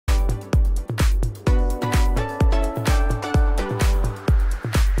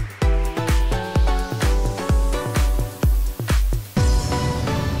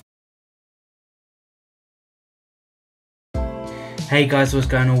Hey guys, what's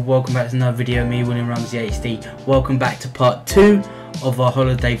going on? Welcome back to another video. Me, William Ramsey HD. Welcome back to part 2 of our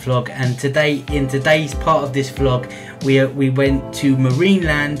holiday vlog. And today, in today's part of this vlog, we went to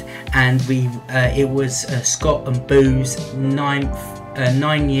Marineland, and it was Scott and Boo's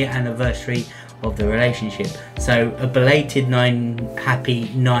 9-year anniversary of the relationship. So a belated happy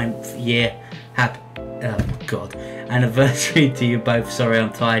 9th year anniversary to you both. Sorry,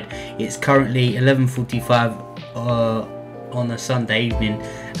 I'm tired. It's currently 11:45 on a Sunday evening,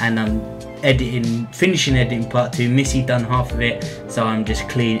 and I'm finishing editing part 2. Missy done half of it, so I'm just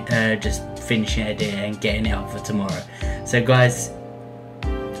finishing editing and getting it up for tomorrow. So guys,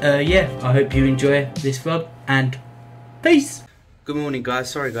 yeah, I hope you enjoy this vlog, and peace. Good morning guys.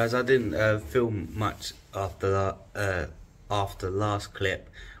 Sorry guys, I didn't film much after last clip.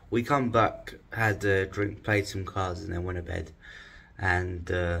 We come back, had a drink, played some cards, and then went to bed. And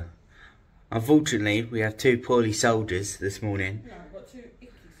unfortunately, we have 2 poorly soldiers this morning. No, I've got 2 icky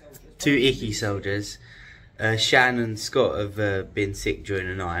soldiers. 2 icky soldiers. Shan and Scott have been sick during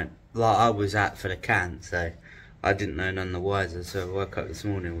the night. Like, I was out for the can, so I didn't know none the wiser. So I woke up this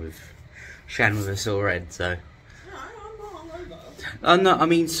morning with Shan with a sore head. So. No, I'm not hungover. Oh no, I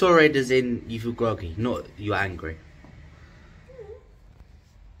mean sore head as in you feel groggy, not you're angry.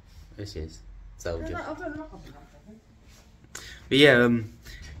 This is soldier. I don't know. But yeah,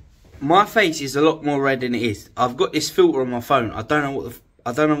 my face is a lot more red than it is. I've got this filter on my phone. I don't know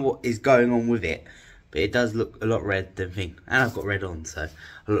what is going on with it, but it does look a lot red than thing. And I've got red on, so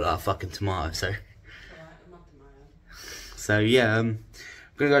I look like a fucking tomato. So yeah, I'm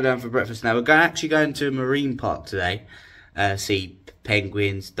gonna go down for breakfast now. We're actually going to a marine park today. See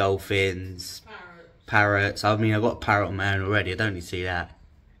penguins, dolphins, parrots. I mean, I've got a parrot on my own already. I don't need to see that.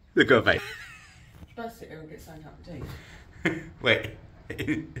 Look at my face. Let's sit here and get something up to tea. Wait.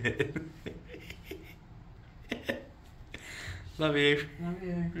 Love you. Love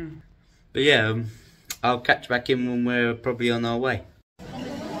you. But yeah, I'll catch back in when we're probably on our way.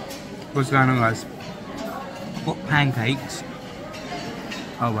 What's going on, guys? Got pancakes.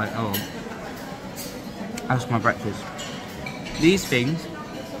 Oh wait, oh. That's my breakfast. These things,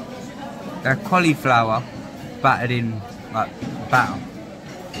 they're cauliflower battered in like batter.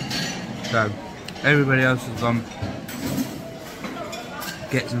 So everybody else has gone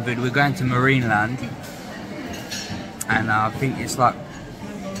get some food. We're going to Marineland, and I think it's like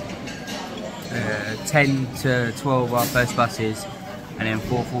 10 to 12 our first buses, and then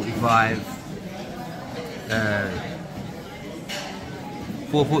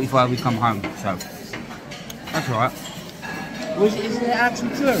 4:45 we come home. So that's alright. Is it actually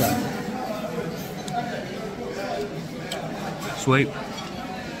churro? Sweet.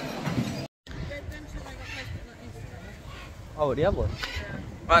 Oh, the other one.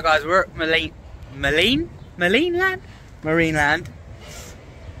 Right guys, we're at Marineland.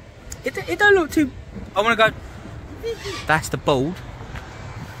 It don't look too. I want to go. That's the bald.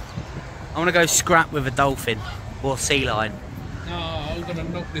 I want to go scrap with a dolphin or sea lion. No, I'm gonna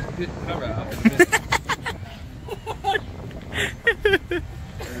knock this parrot out.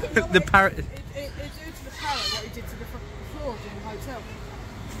 The parrot. It's due to the parrot what he did to the floor in the hotel.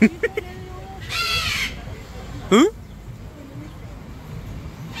 Who?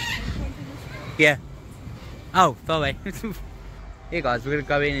 Yeah. Oh, sorry. Here guys, we're gonna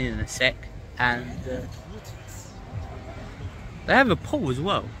go in a sec, and they have a pool as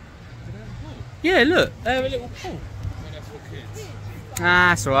well. Yeah, look, they have a little pool. Ah,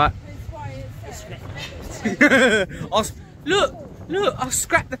 that's alright. Look, I'll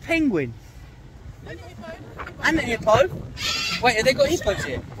scrap the penguin. And the hippo. Wait, have they got hippos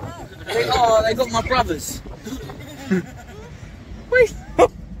here? They got my brothers. Wait.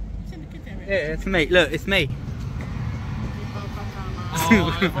 Yeah, it's me. Look, it's me.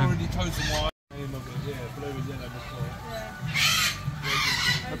 I've already chosen my name of it. Yeah, blue and yellow before.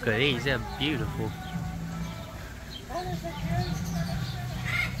 Look at these, they're beautiful.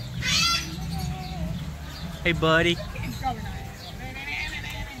 Hey, buddy.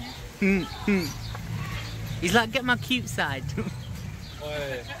 He's like, get my cute side. You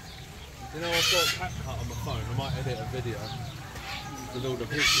know, I've got a cat cut on my phone. I might edit a video with all the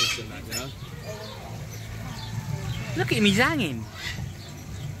pictures and that, you know? Look at him, he's hanging.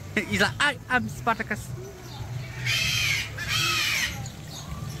 He's like, I'm Spartacus.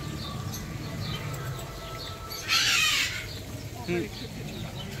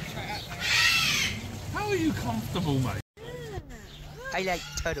 How are you comfortable, mate? I like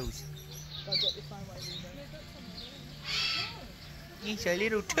turtles. He's a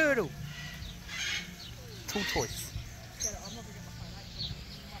little turtle. Tortoise.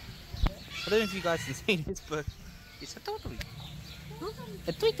 I don't know if you guys can see this, but it's a turtle.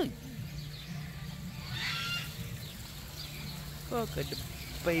 A toy toy. Look at the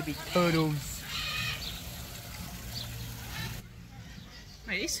baby turtles.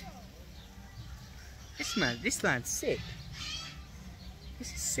 Mate, this man's sick.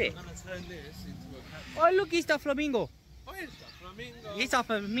 This is sick. I'm gonna turn this into a cat. Oh look, it's the flamingo. Oh, it's a flamingo. It's a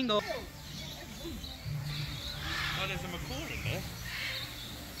flamingo. Oh, there's a macaw in there.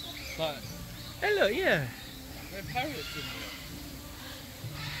 Like, Hey look, yeah. there are parrots in there.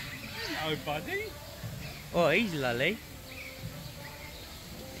 Hello, buddy. Oh, he's lolly.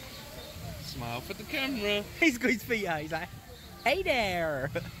 Smile for the camera. He's got his feet out. He's like, hey there.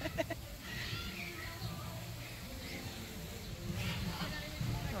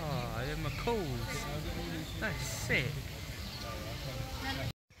 Oh, they're macaws. That's sick.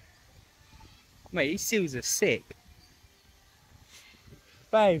 Mate, these seals are sick.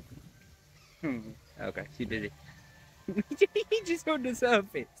 Babe. Okay, she did it. He just on the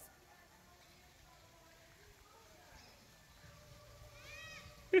surface.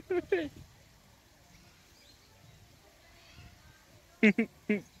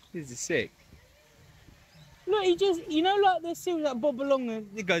 This is sick. Look, he just, you know, like the seals that bob along and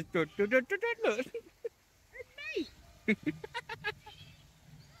it goes, look.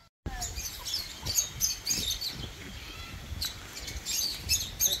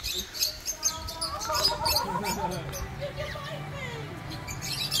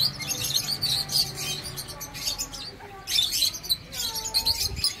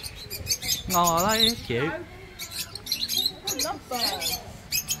 Oh, that is cute. I love birds.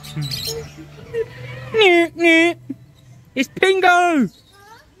 It's Pingo!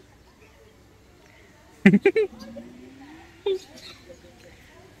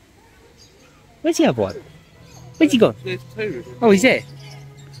 Where's the other one? Where's he gone? There's two. Oh, he's there.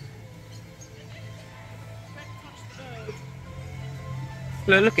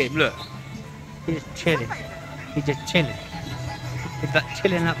 Look at him, look. He's just chilling. He's just chilling. He's like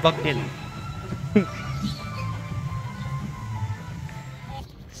chilling that bug hill.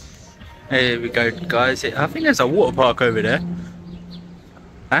 There we go, guys. I think there's a water park over there.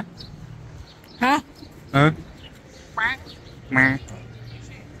 Huh? Huh? Huh? Meh.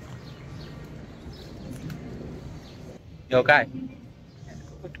 You okay?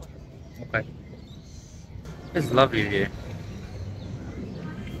 Okay. It's lovely here.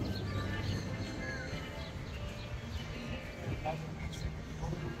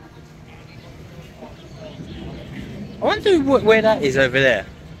 I wonder where that is over there.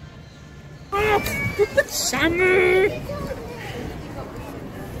 Oh, Sammy!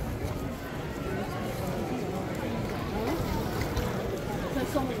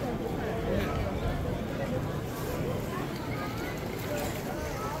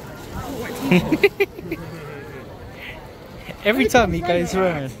 Every time he goes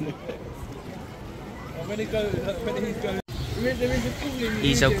round. When he's going. There is a pool in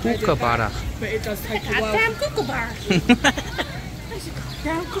He's a kookaburra. But it does take a while. Damn kookaburra.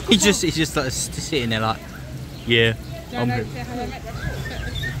 Damn kookaburra. He's just like sitting there like, yeah. I'm here.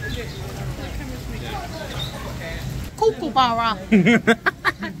 Kookaburra.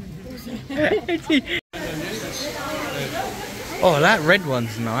 Oh, that red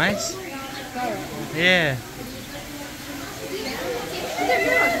one's nice. Yeah.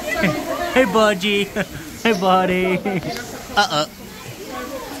 Hey, budgie. Hey, buddy. I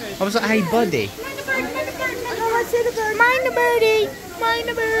was like, hey, buddy. Mind the birdie. Mind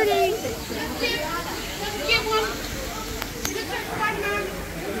the birdie.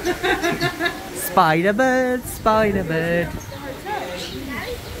 Spider bird, spider bird.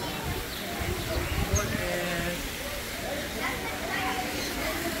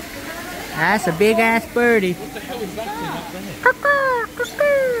 That's a big ass birdie. What the hell is that thing up there?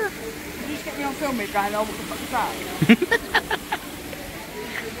 Can you just get me on film it, going, oh, what the fuck is that?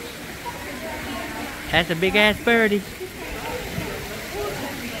 That's a big ass birdie.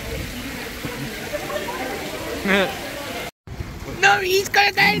 No, he's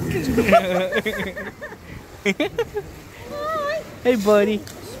gonna go. Hey, buddy.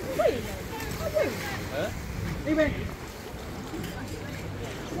 He went,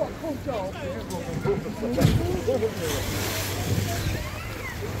 what a cool dog.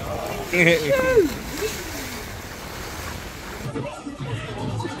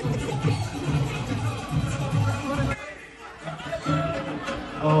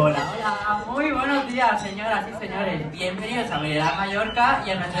 Hola, hola, muy buenos días señoras y señores, bienvenidos a Mirar Mallorca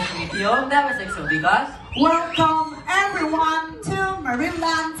y a nuestra exhibición de aves exóticas. Welcome everyone to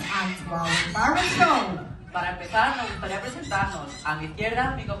Marineland and to our Barra Show. Para empezar, nos gustaría presentarnos. A mi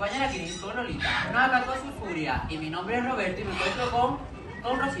izquierda, mi compañera Cris con Lolita, una cacatúa sin furia. Y mi nombre es Roberto y me encuentro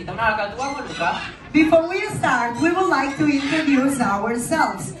con Rosita, una cacatúa con Luca. Before we start, we would like to introduce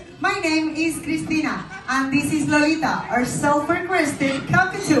ourselves. My name is Cristina, and this is Lolita, our self-requested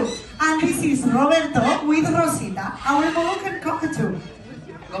cockatoo. And this is Roberto with Rosita, our Moluccan cockatoo.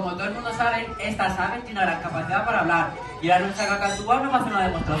 Como todo el mundo sabe, estas aves tienen gran capacidad para hablar. Y ahora nuestra cacatúa nos va a hacer una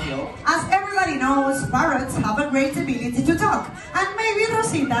demostración. As everybody knows, parrots have a great ability to talk. And maybe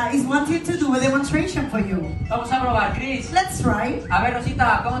Rosita is wanting to do a demonstration for you. Vamos a probar, Chris. Let's try. A ver,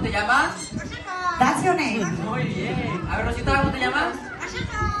 Rosita, ¿cómo te llamas? That's your name. Muy bien. A ver, Rosita, ¿cómo te llamas?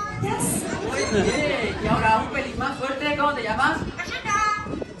 Yes. Muy bien. Y ahora un pelín más fuerte, ¿cómo te llamas?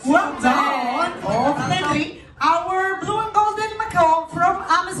 Well done. Oh, Henry, our blue and golden macaw from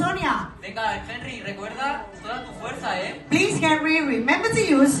Amazonia. Venga, Henry, recuerda toda tu fuerza, ¿eh? Please, Henry, remember to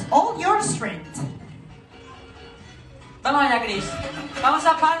use all your strength. Vamos allá, Chris. Vamos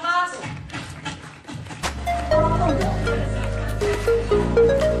a palmas.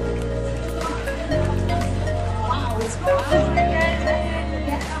 Wow, it's good.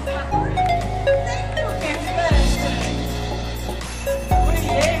 Muy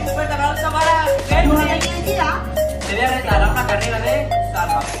bien, un fuerte aplauso para Henry. Te voy a retar a una carrera de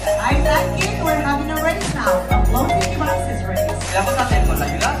salva. I like it. We're having a race now. A floating devices race. Lo vamos a hacer con la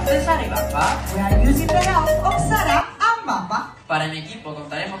ayuda de Sara y Bamba. We are using the help of Sarah and Bamba. Para mi equipo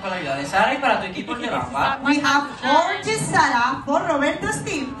contaremos con la ayuda de Sara y para tu equipo es de Bamba. We have gorgeous Sarah for Roberto's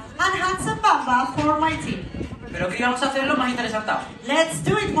team and handsome Bamba for my team. Pero que vamos a hacerlo más interesante aún. Let's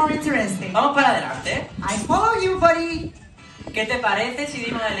do it more interesting. Vamos para adelante. I follow you, buddy. ¿Qué te parece si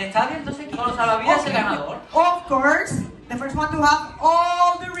dimos el estadio? Entonces, con los salvavidas el ganador. Of course, the first one to have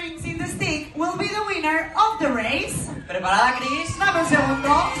all the rings in the stick will be the winner of the race. ¿Preparada, Chris? Dame un segundo.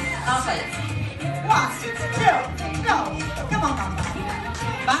 Vamos allá. 1, 2, go. Come on, Bamba.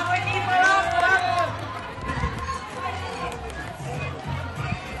 ¡Vamos, equipo! ¡Vamos, vamos!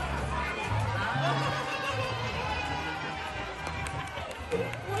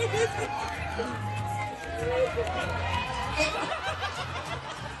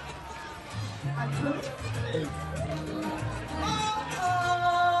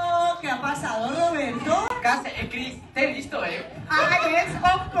 Oh, ¿qué ha pasado, Roberto? Chris, te he visto, ¿eh? Yes,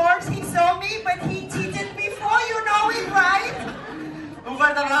 of course he saw me, but he cheated before, you know it, right? Un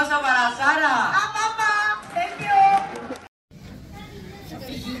fuerte aplauso para Sara. Mama, thank you.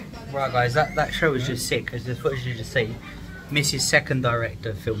 Right guys, that show was just sick, as the footage you just see. Mrs. Second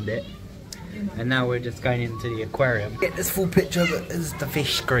Director filmed it. And now we're just going into the aquarium. Get this full picture of it as the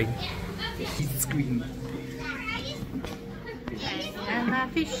fish scream. He's screaming. And a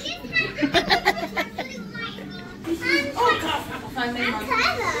fish.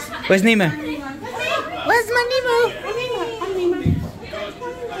 Where's Nemo? Where's my Nemo?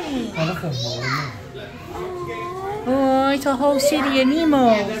 Oh, it's a whole city of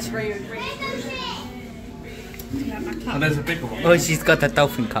Nemos. Oh, there's a bigger one. Oh, she's got a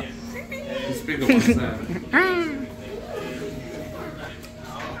dolphin cup. There's bigger ones there.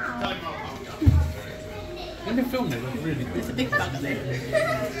 When they film it, it's really good. There's a big bug there.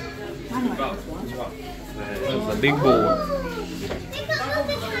 There's a big ball.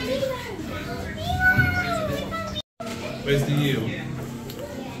 Where's the eel?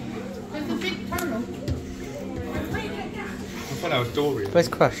 There's a big turtle. I thought that was Dory. Where's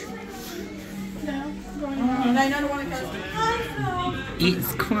Crush?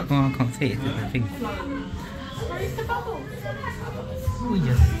 It's quite, well, I can't see it, it's the thing. Where's the bubble? Oh,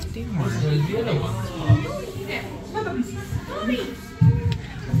 yes, still There's the other ones.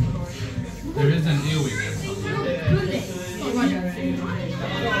 There is an eel in there somewhere.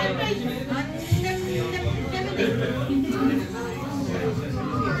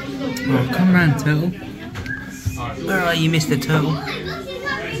 Oh, come round, Turtle. Where are you, Mr. Turtle?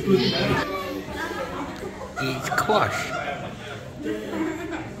 It's Quash.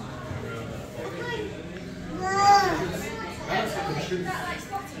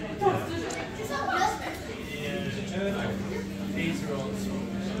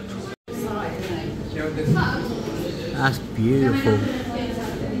 That's beautiful.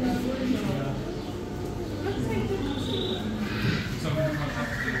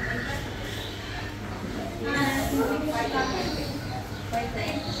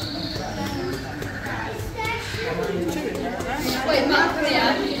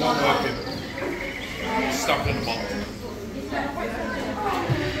 Stuck in the bottom.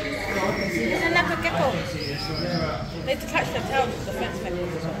 And like a gecko. They detach their tail to the fence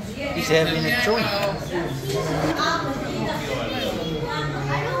mechanism. He's having a joint.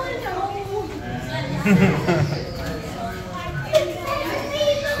 He's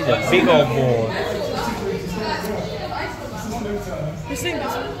a big old boy.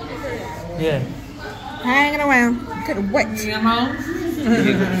 Yeah. Hanging around. Getting wet.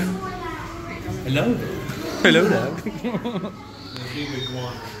 Hello. Hello there.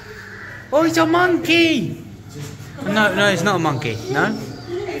 Oh, it's a monkey. No, no, it's not a monkey. No.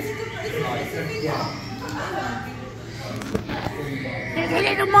 There's a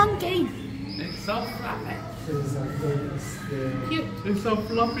little monkey. It's so fluffy. Cute. It's so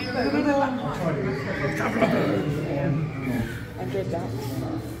fluffy.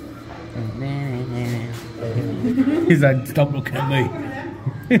 He's like, stop looking at me.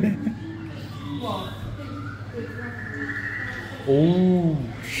 Oh,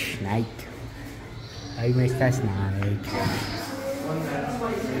 snake. I missed that snake.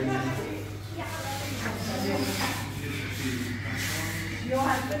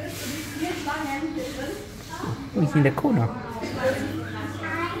 Oh, he's in the corner.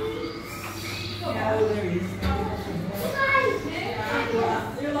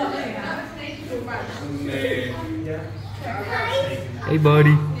 Hey,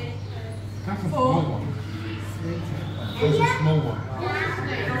 buddy. That's a small one. That's a small one.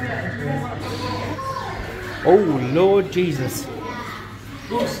 Oh, Lord Jesus.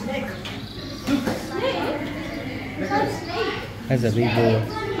 That's a big boy.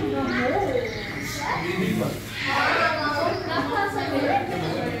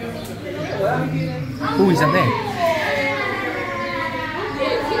 Who is up there?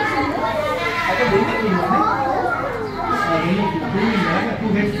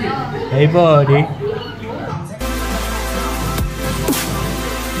 Hey, buddy.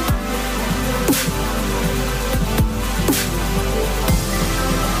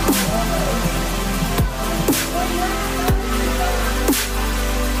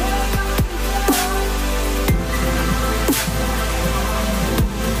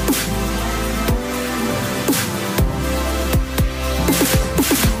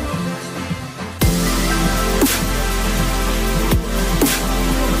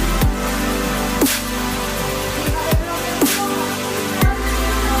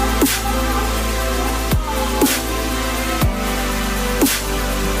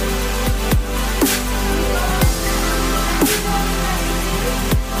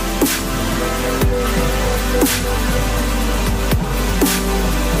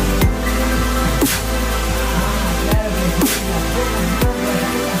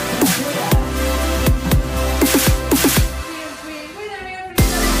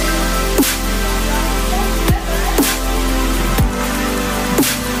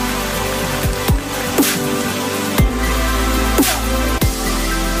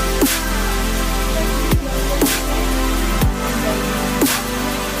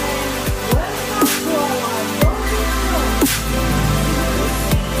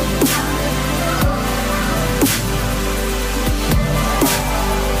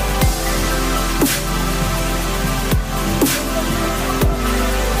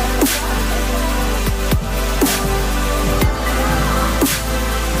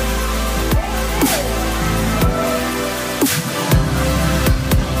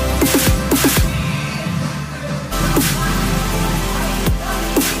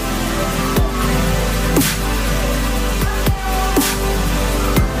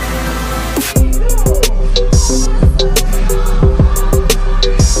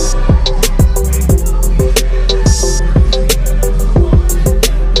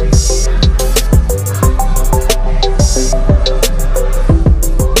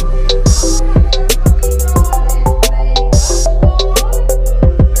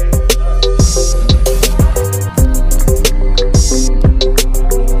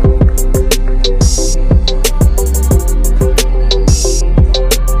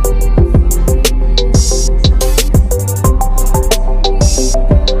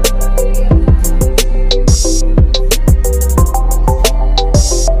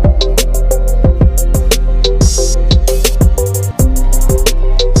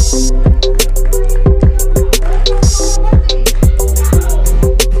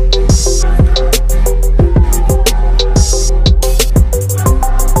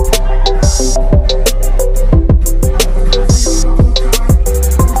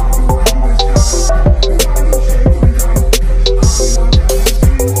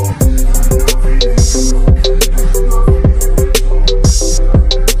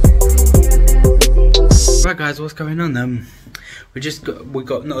 Guys, what's going on? We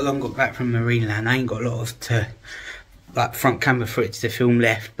got not long got back from Marineland. I ain't got a lot of front camera footage to film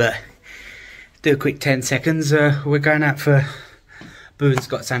left, but do a quick 10 seconds. We're going out for Boo and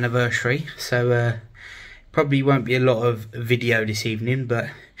Scott's anniversary, so Probably won't be a lot of video this evening, but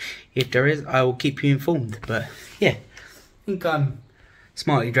if there is, I will keep you informed. But yeah, I think I'm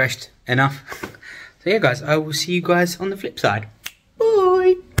smartly dressed enough. So yeah guys, I will see you guys on the flip side.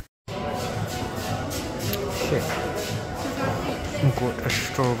 Bye! Shit. I've got a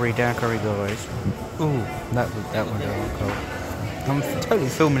strawberry daiquiri, guys. Ooh, that one don't cold. I'm totally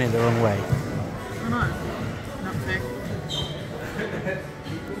filming it the wrong way. I know. Nothing.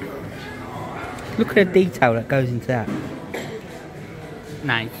 Look at the detail that goes into that.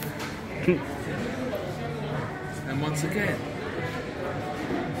 Nice. And once again,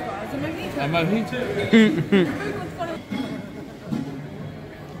 It's a mojito. a mojito.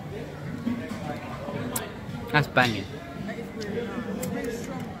 That's banging.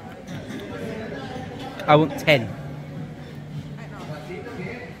 I want 10.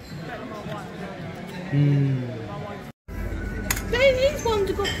 These ones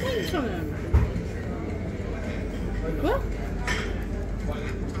have got points on them. What?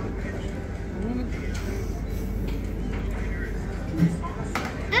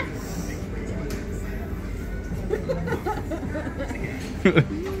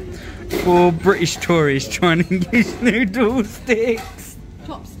 Four British tourists trying to use noodle sticks.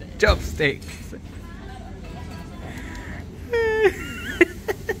 Chopsticks. Chopsticks.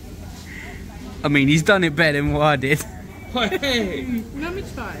 I mean, he's done it better than what I did. Hey! Let me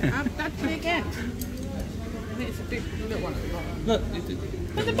try it. That's it again. I think it's a big little one at the bottom. Look,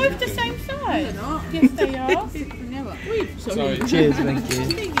 But they're both the same size. They're not. Yes, they are. Never. sorry. Cheers, thank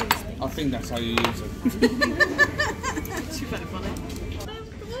you. I think that's how you use it. She's very funny.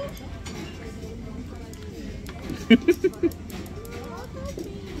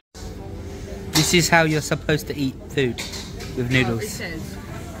 This is how you're supposed to eat food with It noodles. says.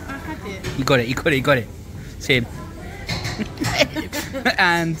 I had it. You got it, you got it, you got it. See him.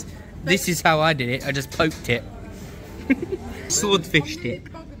 And this is how I did it. I just poked it. Swordfished it.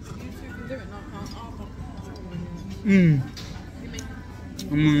 Mmm.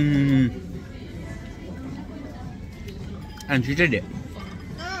 Mmm. And she did it.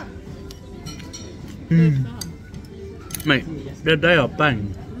 Mmm. Mate, they are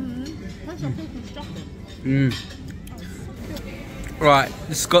bang. Mmm. Right,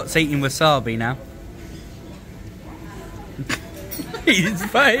 Scott's eating wasabi now. His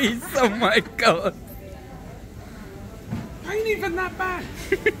face, oh my god. Ain't even that bad.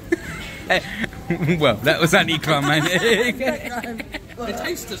 Well, that was anticlimactic. It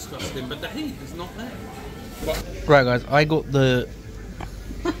tastes disgusting, but the heat is not there. Right guys, I got the...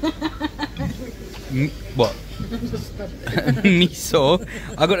 what? Miso.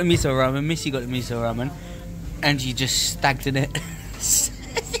 I got the miso ramen, Missy got the miso ramen. And she just stacked in it.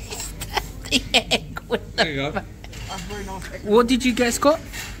 The egg with There you go. What did you get, Scott?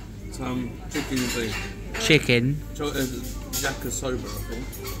 Some chicken and beef. Chicken. Yakisoba, I think.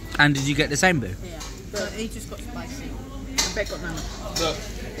 And did you get the same boo? Yeah. But he just got spicy. I bet got none. Look,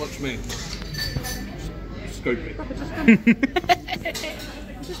 watch me. Scoop it.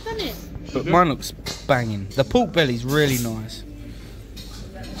 Just done it. But mine looks banging. The pork belly's really nice.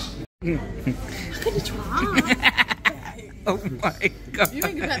 Oh my god. You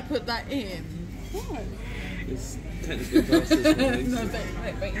think about put that in? What? It's technically classed as one of these. No,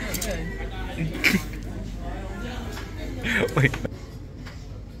 but you're not doing. Wait.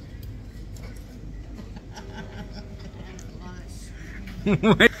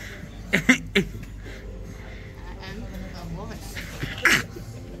 Wait.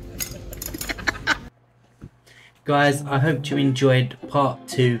 Guys, I hope you enjoyed part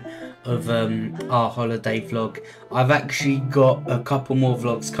 2 of our holiday vlog. I've actually got a couple more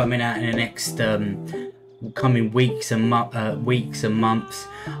vlogs coming out in the next coming weeks and months.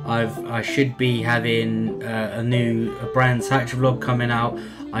 I should be having a brand hatch vlog coming out.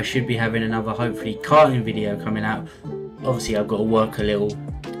 I should be having another hopefully karting video coming out. Obviously I've got to work a little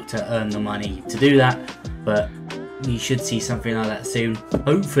to earn the money to do that, but you should see something like that soon,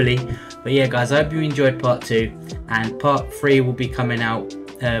 hopefully. But yeah guys, I hope you enjoyed part 2, and part 3 will be coming out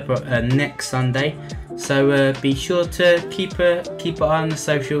next Sunday. So be sure to keep an eye on the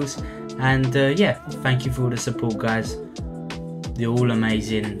socials, and yeah, thank you for all the support guys. You're all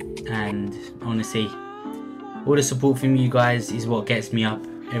amazing, and honestly all the support from you guys is what gets me up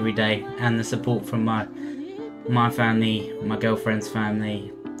every day, and the support from my family, my girlfriend's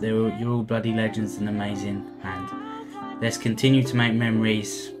family. You're all bloody legends and amazing, and let's continue to make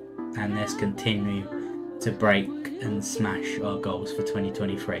memories, and let's continue to break and smash our goals for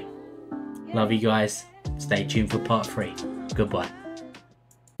 2023. Love you guys. Stay tuned for part 3. Goodbye.